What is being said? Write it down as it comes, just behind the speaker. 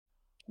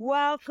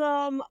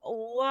Welcome,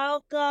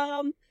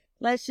 welcome.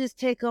 Let's just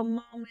take a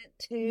moment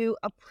to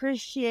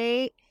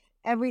appreciate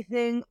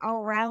everything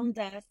around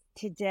us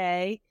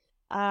today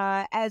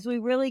as we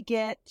really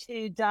get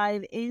to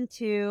dive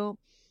into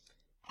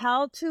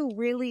how to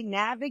really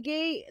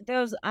navigate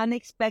those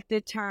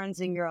unexpected turns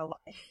in your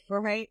life,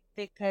 right?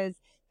 Because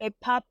they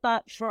pop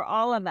up for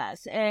all of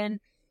us. And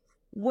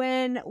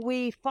when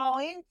we fall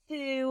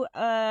into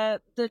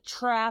the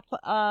trap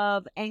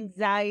of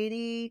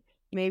anxiety,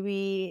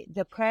 maybe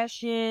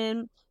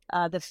depression,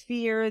 the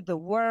fear, the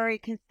worry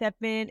can step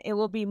in, it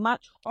will be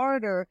much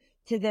harder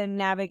to then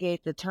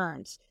navigate the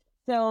turns.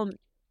 So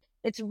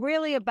it's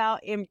really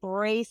about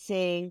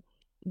embracing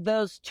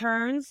those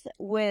turns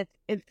with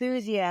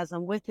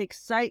enthusiasm, with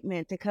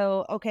excitement to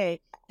go, okay,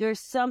 there's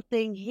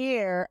something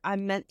here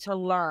I'm meant to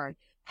learn.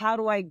 How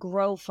do I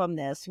grow from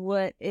this?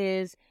 What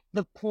is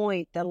the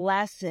point, the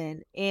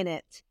lesson in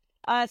it?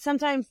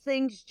 Sometimes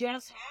things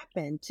just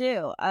happen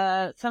too.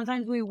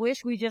 Sometimes we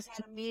wish we just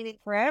had a meaning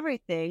for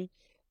everything,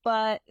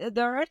 but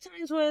there are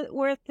times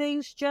where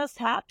things just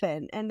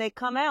happen and they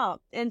come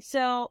out. And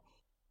so,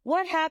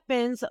 what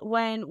happens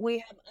when we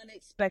have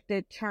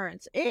unexpected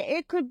turns?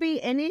 It could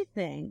be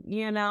anything,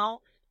 you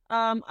know.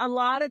 A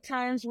lot of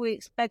times we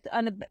expect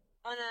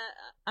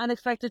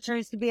unexpected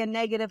turns to be a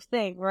negative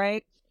thing,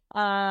 right?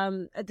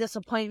 A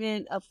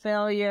disappointment, a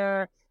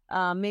failure,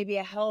 maybe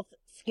a health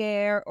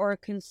scare or a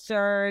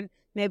concern.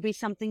 Maybe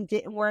something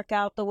didn't work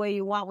out the way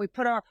you want. We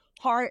put our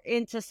heart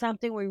into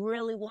something. We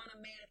really want to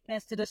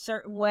manifest it a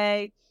certain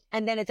way,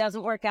 and then it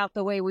doesn't work out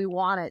the way we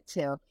want it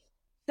to.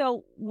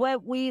 So when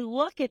we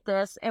look at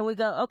this and we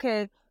go,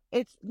 okay,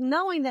 it's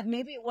knowing that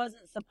maybe it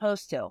wasn't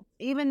supposed to,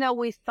 even though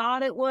we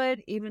thought it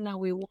would, even though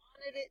we wanted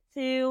it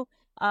to,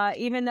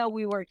 even though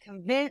we were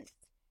convinced,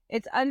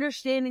 it's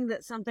understanding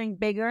that something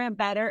bigger and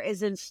better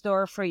is in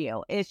store for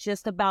you. It's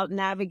just about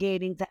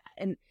navigating that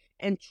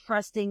and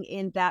trusting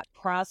in that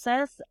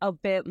process a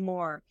bit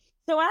more.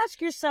 So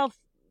ask yourself,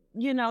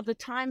 the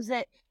times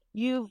that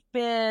you've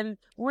been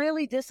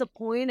really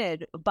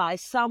disappointed by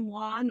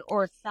someone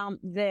or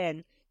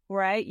something,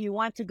 right? You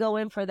want to go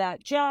in for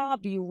that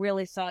job. You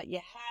really thought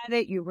you had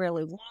it. You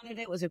really wanted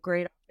it. It was a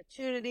great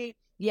opportunity,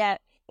 yet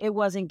it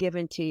wasn't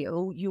given to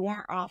you. You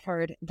weren't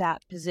offered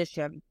that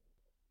position.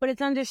 But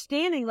it's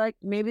understanding like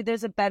maybe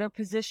there's a better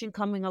position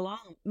coming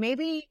along.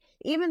 Maybe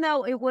even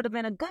though it would have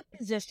been a good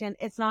position,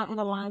 it's not in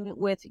alignment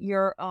with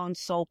your own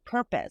sole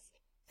purpose.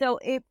 So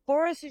it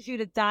forces you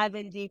to dive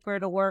in deeper,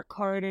 to work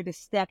harder, to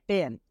step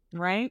in,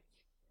 right?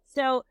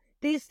 So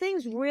these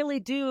things really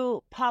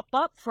do pop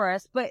up for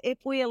us, but if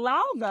we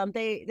allow them,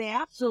 they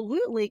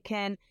absolutely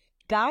can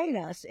guide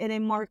us in a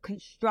more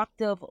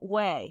constructive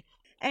way.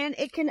 And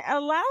it can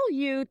allow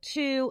you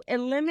to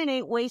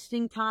eliminate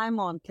wasting time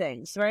on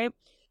things, right?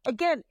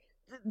 Again,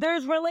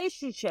 there's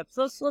relationships.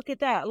 Let's look at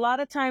that. A lot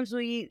of times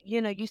you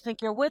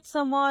think you're with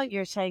someone,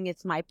 you're saying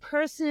it's my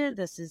person,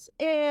 this is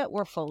it,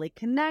 we're fully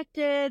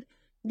connected,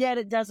 yet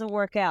it doesn't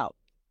work out.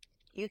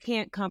 You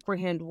can't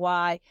comprehend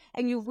why,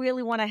 and you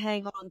really want to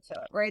hang on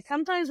to it, right?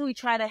 Sometimes we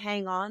try to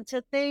hang on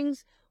to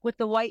things with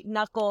the white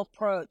knuckle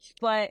approach,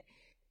 but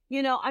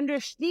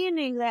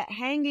understanding that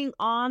hanging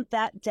on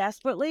that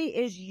desperately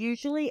is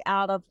usually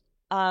out of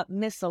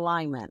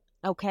misalignment.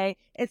 Okay.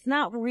 It's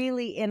not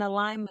really in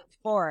alignment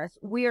for us.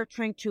 We are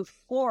trying to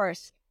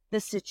force the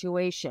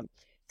situation.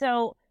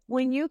 So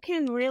when you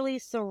can really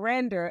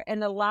surrender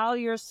and allow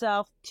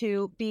yourself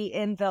to be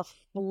in the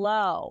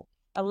flow,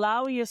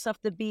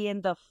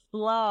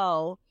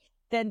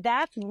 then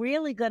that's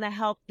really going to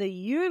help the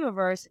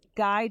universe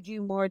guide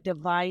you more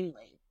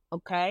divinely.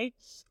 Okay.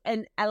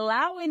 And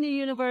allowing the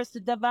universe to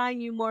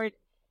divine you more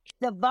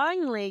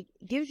divinely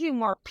gives you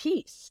more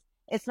peace.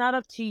 It's not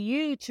up to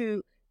you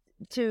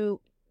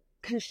to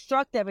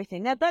construct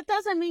everything. Now, that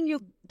doesn't mean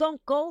you don't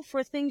go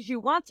for things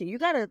you want to. You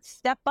got to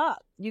step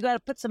up. You got to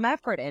put some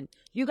effort in.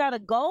 You got to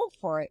go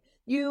for it.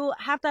 You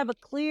have to have a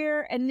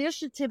clear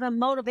initiative and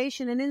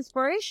motivation and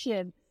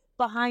inspiration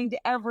behind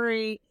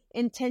every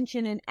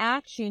intention and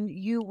action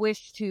you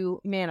wish to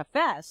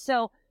manifest.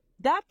 So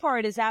that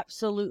part is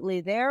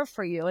absolutely there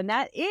for you. And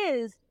that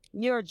is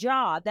your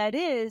job. That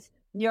is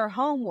your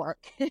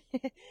homework.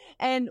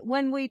 And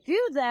when we do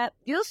that,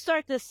 you'll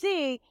start to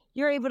see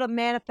you're able to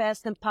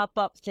manifest and pop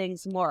up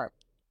things more.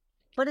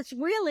 But it's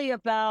really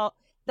about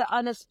the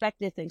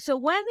unexpected thing. So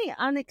when the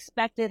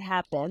unexpected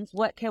happens,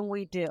 what can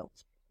we do?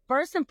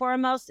 First and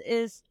foremost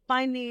is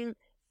finding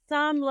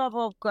some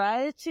level of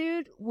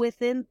gratitude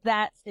within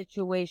that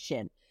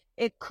situation.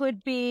 It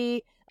could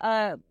be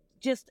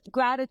just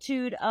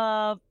gratitude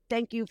of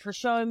thank you for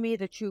showing me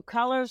the true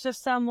colors of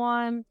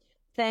someone.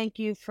 Thank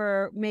you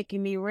for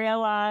making me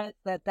realize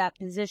that that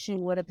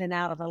position would have been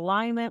out of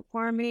alignment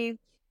for me.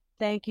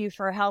 Thank you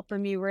for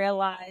helping me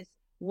realize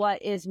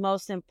what is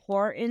most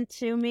important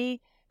to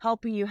me,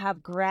 helping you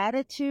have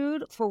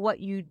gratitude for what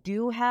you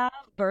do have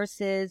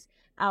versus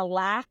a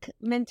lack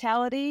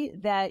mentality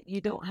that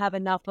you don't have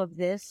enough of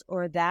this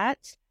or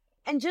that,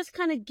 and just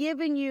kind of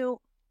giving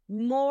you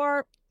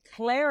more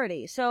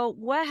clarity. So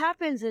what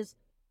happens is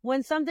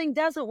when something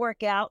doesn't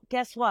work out,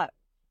 guess what?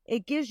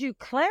 it gives you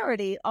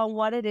clarity on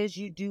what it is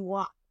you do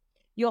want.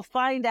 You'll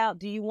find out,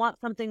 do you want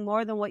something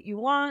more than what you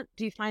want?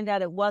 Do you find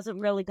out it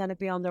wasn't really going to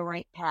be on the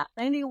right path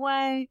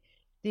anyway?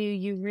 Do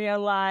you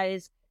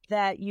realize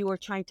that you were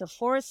trying to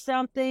force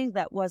something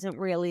that wasn't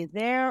really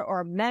there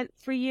or meant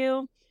for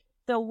you?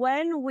 So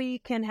when we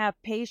can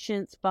have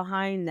patience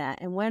behind that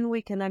and when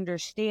we can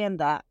understand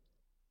that,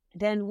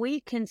 then we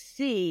can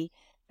see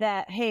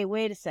that, hey,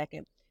 wait a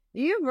second.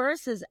 The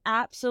universe is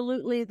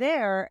absolutely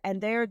there and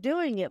they're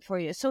doing it for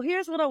you. So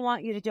here's what I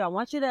want you to do. I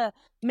want you to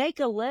make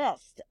a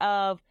list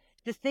of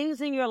the things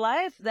in your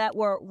life that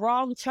were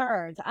wrong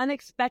turns,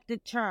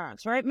 unexpected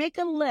turns, right? Make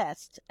a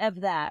list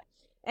of that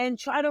and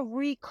try to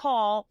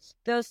recall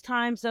those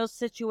times, those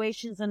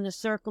situations, and the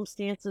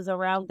circumstances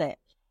around it.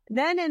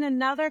 Then in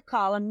another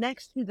column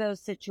next to those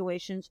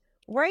situations,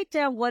 write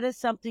down what is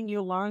something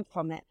you learned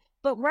from it,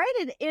 but write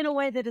it in a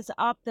way that is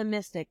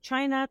optimistic.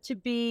 Try not to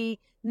be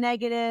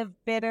negative,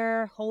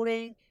 bitter,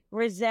 holding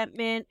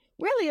resentment.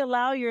 Really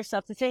allow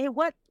yourself to say, hey,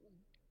 what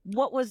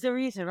was the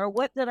reason, or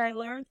what did I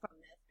learn from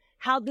this?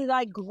 How did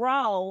I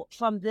grow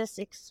from this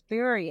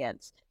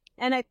experience?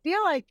 And I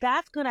feel like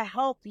that's going to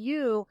help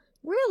you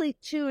really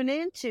tune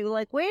into,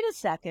 like, wait a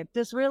second,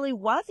 this really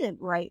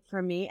wasn't right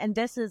for me, and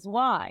this is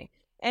why.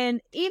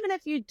 And even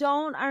if you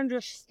don't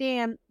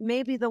understand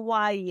maybe the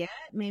why yet,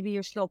 maybe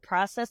you're still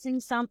processing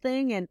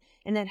something and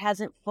it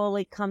hasn't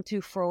fully come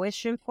to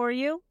fruition for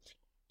you,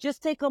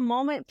 just take a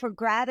moment for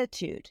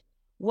gratitude.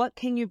 What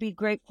can you be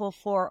grateful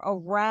for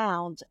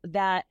around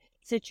that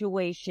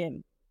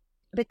situation?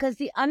 Because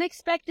the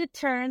unexpected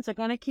turns are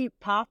going to keep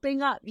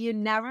popping up. You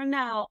never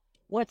know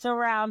what's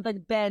around the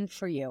bend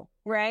for you,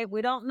 right?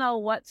 We don't know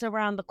what's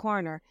around the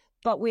corner,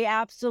 but we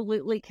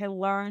absolutely can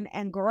learn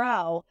and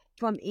grow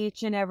from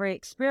each and every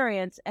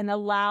experience and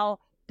allow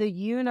the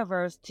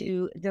universe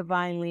to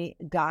divinely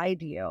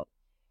guide you.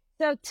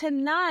 So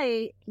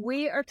tonight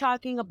we are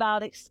talking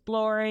about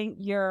exploring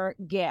your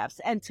gifts.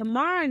 And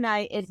tomorrow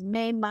night is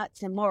May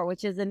Mutts and More,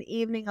 which is an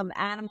evening of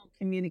animal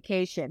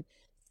communication,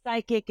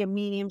 psychic and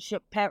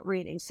mediumship pet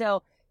reading.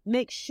 So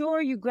make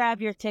sure you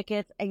grab your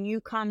tickets and you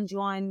come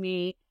join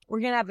me. We're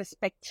going to have a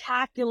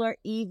spectacular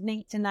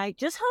evening tonight,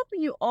 just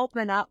helping you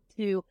open up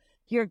to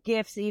your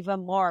gifts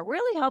even more,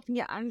 really helping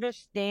you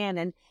understand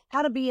and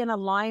how to be in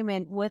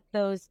alignment with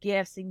those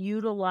gifts and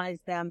utilize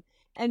them,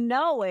 and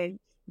knowing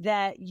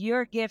that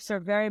your gifts are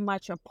very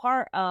much a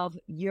part of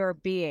your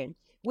being.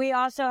 We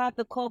also have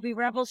the Colby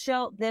Rebel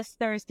Show this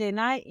Thursday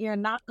night. You're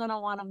not going to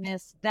want to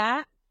miss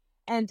that.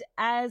 And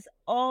as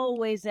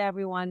always,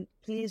 everyone,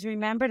 please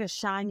remember to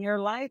shine your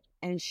light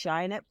and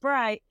shine it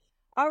bright.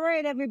 All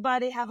right,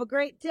 everybody, have a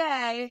great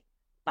day.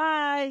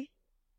 Bye.